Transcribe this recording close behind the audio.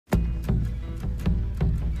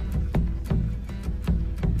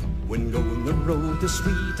When going the road to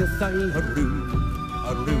sweeteth I, hurroo,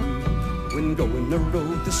 hurroo. When going the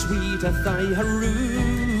road to sweeteth I,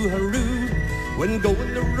 hurroo, hurroo. When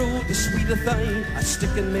going the road to sweeteth I, a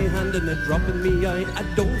stick in me hand and a drop in me eye,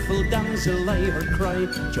 a doleful damsel I her cry,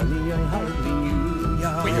 Johnny I hardly knew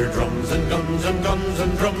ya. With your drums and guns and guns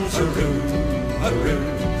and drums, hurroo,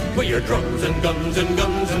 hurroo. With your drums and guns and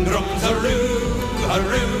guns and drums, hurroo,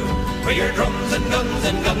 hurroo. With your drums and guns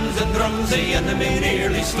and guns and drums, the enemy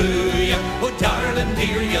nearly slew ya. Oh darling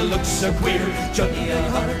dear, you look so queer, Johnny I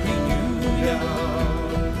hardly knew ya.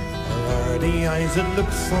 Where are the eyes that look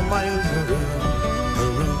so mild, hurroo,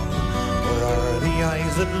 hurroo? Where are the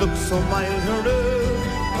eyes that look so mild, hurroo,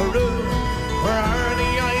 hurroo? Where are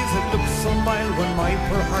the eyes that look so mild when my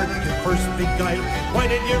poor heart you first beguiled? Why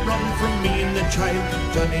did you run from me and the child,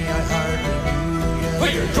 Johnny I hardly knew ya?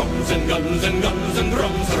 With your drums and guns and guns and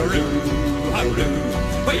drums, hurroo, hurroo.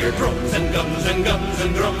 With your drums and guns and guns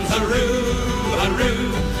and drums, hurroo, hurroo.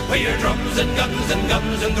 With your drums and guns and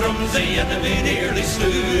guns and drums, the enemy nearly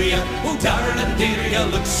slew ya. Oh darling dear, you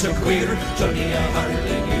look so queer, Johnny I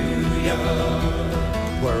hardly knew ya.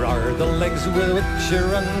 Where are the legs with which you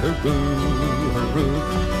run, hurroo, hurroo?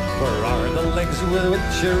 Where are the legs with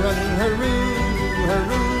which you run, hurroo,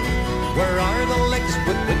 hurroo? Where are the legs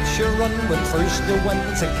with which you run when first you went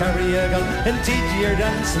to carry a gun? Indeed your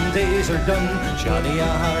dancing days are done, Johnny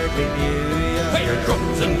I hardly knew ya. With your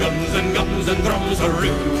drums and guns and guns and drums,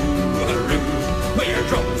 hurroo, hurroo. With your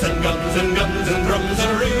drums and guns and guns and drums,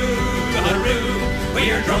 hurroo, hurroo. With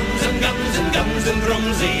your drums and guns and guns and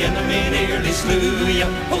drums, the enemy nearly slew ya.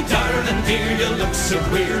 Oh darling dear, you look so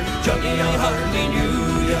queer, Johnny I hardly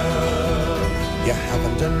knew ya. You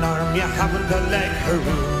haven't an arm, you haven't a leg,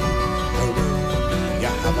 hurroo, hurroo. You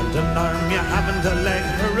haven't an arm, you haven't a leg,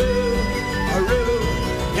 hurroo, hurroo.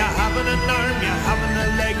 You haven't an arm, you haven't a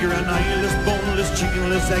leg, you're an eyeless, boneless,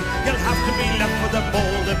 chickenless egg. You'll have to be left with a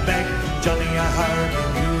bowl to beg, Johnny I hardly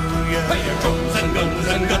knew ya. With your drums and guns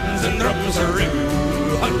and guns and drums, hurroo,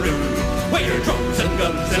 hurroo. With your drums and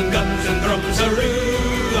guns and guns and drums, hurroo,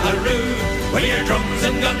 hurroo. With your drums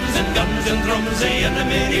and guns and guns and drums, the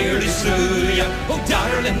enemy nearly slew ya. Oh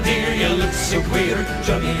darling dear, you look so queer,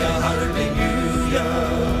 Johnny I hardly knew ya.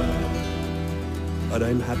 But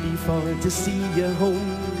I'm happy for to see you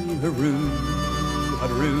home, hurroo,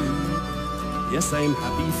 hurroo. Yes, I'm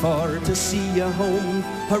happy for to see you home,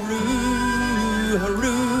 hurroo,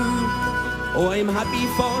 hurroo. Oh, I'm happy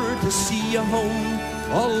for to see you home,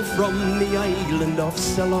 all from the island of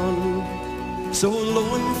Ceylon. So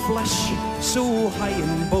low in flesh, so high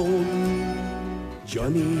in bone,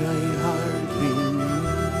 Johnny I hardly knew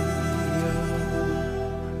ya.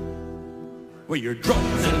 With your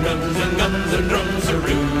drums and guns and guns and drums,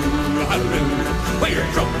 hurroo, hurroo. With your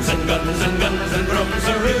drums and guns and guns and drums,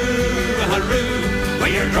 hurroo, hurroo.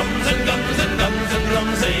 With your drums and guns and guns and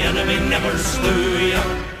drums, the enemy never slew ya.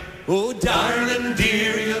 Oh darling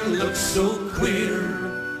dear, you look so queer,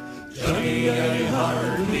 Johnny I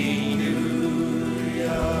hardly